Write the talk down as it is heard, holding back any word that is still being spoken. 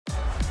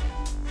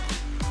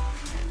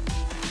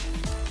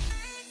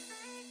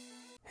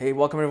Hey,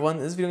 welcome everyone.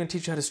 In this video I'm going to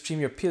teach you how to stream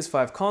your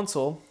PS5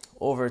 console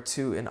over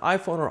to an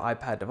iPhone or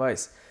iPad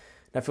device.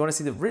 Now if you want to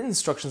see the written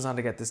instructions on how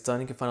to get this done,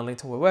 you can find a link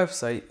to my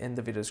website in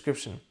the video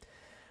description.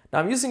 Now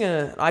I'm using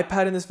an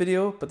iPad in this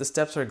video, but the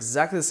steps are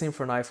exactly the same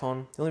for an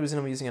iPhone. The only reason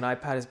I'm using an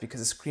iPad is because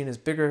the screen is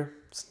bigger.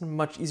 It's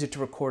much easier to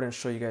record and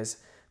show you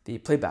guys the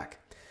playback.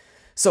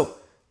 So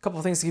a couple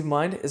of things to keep in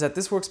mind is that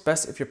this works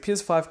best if your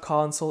PS5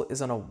 console is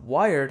on a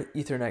wired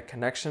Ethernet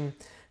connection,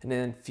 and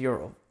then if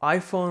your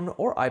iPhone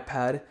or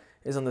iPad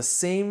is on the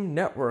same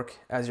network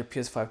as your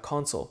PS5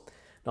 console.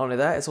 Not only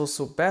that, it's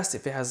also best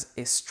if it has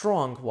a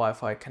strong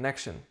Wi-Fi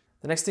connection.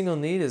 The next thing you'll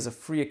need is a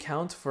free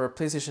account for a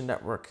PlayStation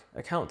Network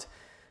account.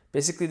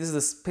 Basically, this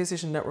is the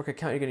PlayStation Network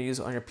account you're going to use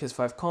on your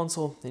PS5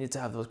 console. You need to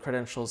have those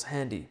credentials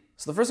handy.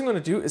 So the first thing I'm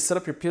going to do is set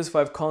up your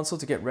PS5 console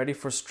to get ready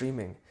for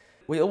streaming.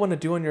 What you'll want to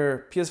do on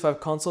your PS5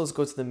 console is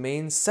go to the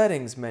main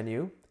settings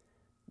menu,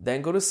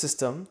 then go to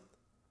system,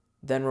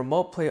 then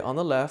remote play on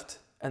the left,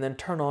 and then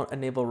turn on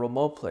enable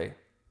remote play.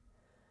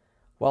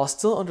 While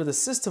still under the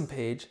system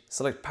page,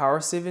 select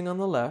power saving on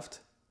the left,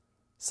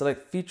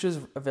 select features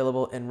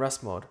available in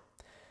rest mode.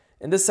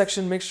 In this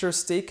section, make sure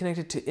stay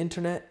connected to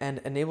internet and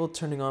enable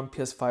turning on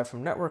PS5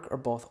 from network are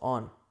both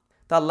on.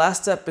 That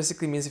last step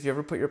basically means if you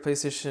ever put your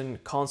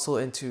PlayStation console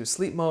into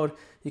sleep mode,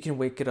 you can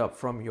wake it up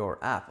from your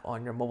app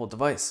on your mobile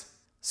device.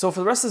 So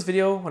for the rest of this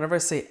video, whenever I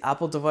say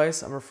Apple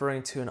device, I'm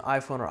referring to an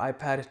iPhone or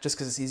iPad just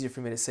because it's easier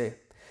for me to say.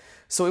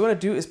 So what you want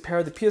to do is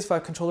pair the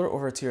PS5 controller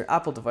over to your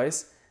Apple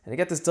device, and to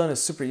get this done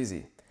is super easy.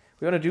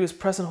 What you want to do is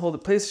press and hold the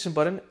PlayStation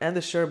button and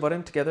the share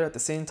button together at the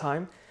same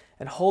time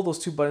and hold those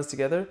two buttons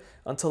together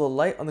until the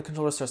light on the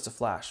controller starts to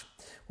flash.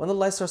 When the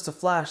light starts to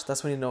flash,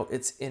 that's when you know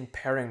it's in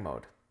pairing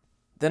mode.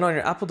 Then on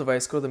your Apple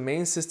device, go to the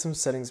main system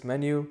settings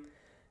menu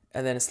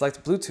and then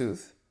select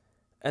Bluetooth.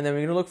 And then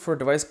we're going to look for a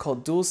device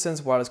called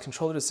DualSense wireless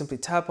controller. To simply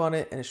tap on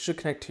it and it should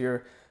connect to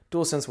your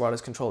DualSense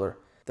wireless controller.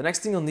 The next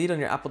thing you'll need on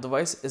your Apple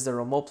device is the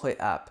Remote Play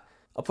app.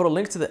 I'll put a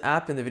link to the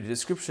app in the video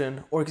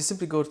description, or you can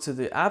simply go to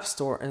the App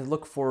Store and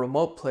look for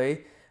Remote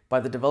Play by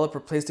the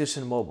developer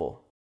PlayStation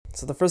Mobile.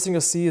 So the first thing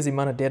you'll see is the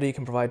amount of data you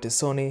can provide to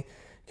Sony. You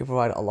can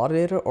provide a lot of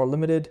data or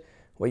limited.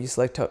 What you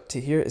select up to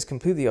here is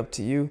completely up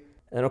to you.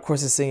 And of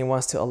course it's saying it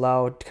wants to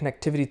allow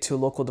connectivity to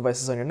local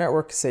devices on your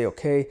network. Say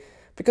OK,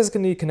 because it's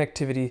going to need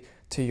connectivity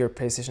to your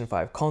PlayStation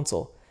 5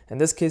 console. In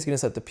this case, you're going to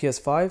set the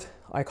PS5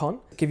 icon,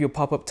 give you a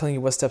pop-up telling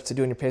you what steps to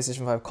do on your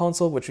PlayStation 5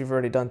 console, which we've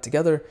already done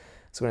together.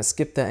 So we're going to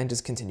skip that and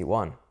just continue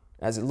on.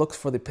 As it looks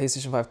for the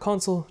PlayStation 5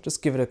 console,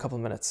 just give it a couple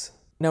minutes.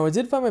 Now I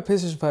did find my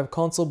PlayStation 5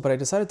 console, but I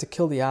decided to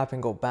kill the app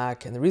and go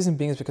back. And the reason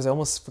being is because I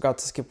almost forgot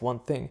to skip one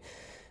thing.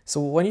 So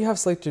when you have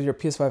selected your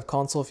PS5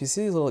 console, if you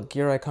see the little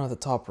gear icon at the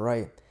top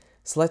right,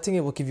 selecting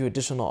it will give you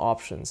additional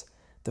options.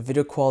 The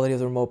video quality of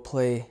the remote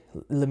play,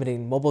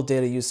 limiting mobile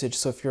data usage.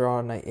 So if you're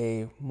on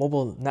a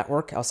mobile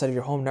network outside of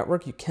your home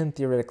network, you can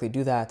theoretically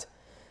do that.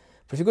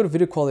 But if you go to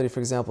video quality, for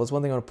example, it's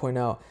one thing I want to point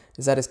out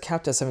is that it's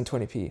capped at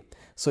 720p.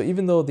 So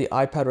even though the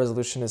iPad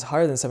resolution is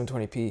higher than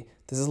 720p,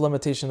 this is a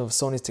limitation of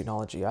Sony's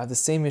technology. I have the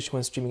same issue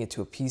when streaming it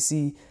to a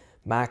PC,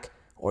 Mac,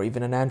 or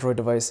even an Android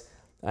device.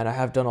 And I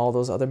have done all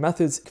those other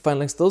methods. You can find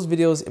links to those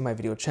videos in my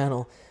video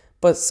channel.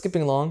 But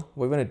skipping along,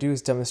 what we're going to do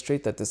is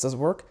demonstrate that this does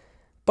work,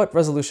 but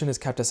resolution is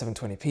capped at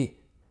 720p.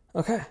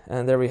 Okay,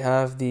 and there we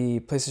have the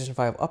PlayStation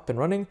 5 up and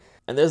running.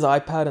 And there's the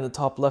iPad in the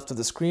top left of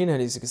the screen,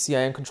 and as you can see,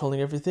 I am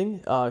controlling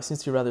everything. It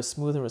seems to be rather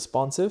smooth and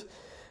responsive.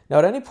 Now,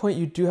 at any point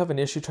you do have an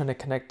issue trying to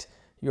connect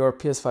your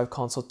PS5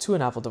 console to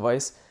an Apple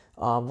device,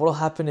 what will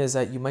happen is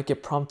that you might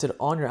get prompted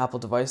on your Apple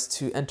device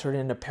to enter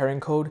in a pairing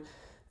code.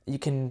 You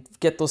can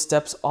get those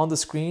steps on the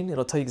screen.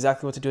 It'll tell you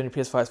exactly what to do on your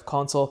PS5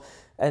 console,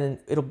 and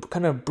it'll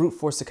kind of brute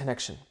force the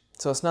connection.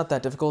 So it's not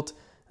that difficult.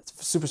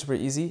 It's super, super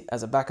easy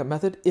as a backup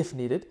method if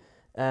needed.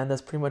 And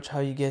that's pretty much how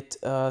you get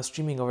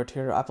streaming over to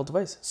your Apple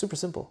device. Super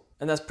simple.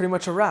 And that's pretty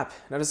much a wrap.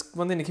 Now, just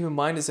one thing to keep in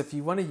mind is if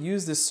you want to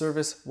use this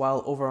service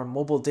while over on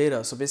mobile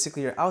data, so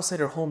basically you're outside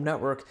your home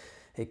network,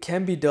 it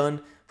can be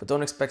done, but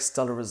don't expect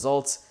stellar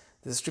results.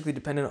 This is strictly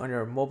dependent on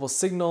your mobile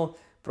signal,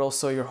 but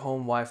also your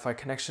home Wi-Fi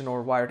connection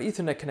or wired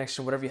Ethernet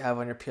connection, whatever you have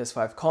on your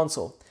PS5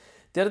 console.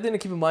 The other thing to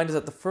keep in mind is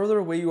that the further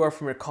away you are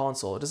from your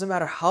console, it doesn't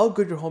matter how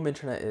good your home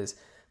internet is,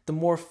 the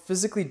more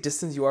physically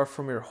distant you are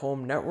from your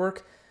home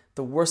network,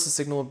 the worse the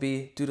signal will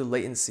be due to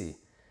latency.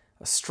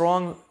 A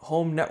strong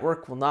home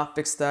network will not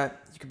fix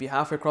that. You could be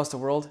halfway across the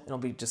world and it'll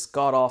be just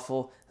god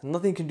awful.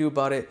 Nothing you can do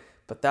about it,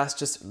 but that's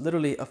just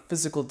literally a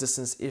physical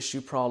distance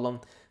issue problem.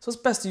 So it's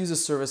best to use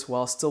this service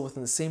while still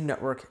within the same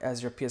network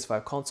as your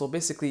PS5 console,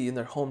 basically in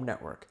their home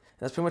network. And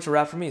that's pretty much a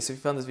wrap for me. So if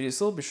you found this video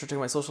useful, be sure to check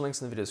my social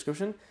links in the video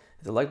description.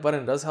 Hit the like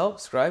button, it does help,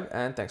 subscribe,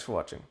 and thanks for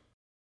watching.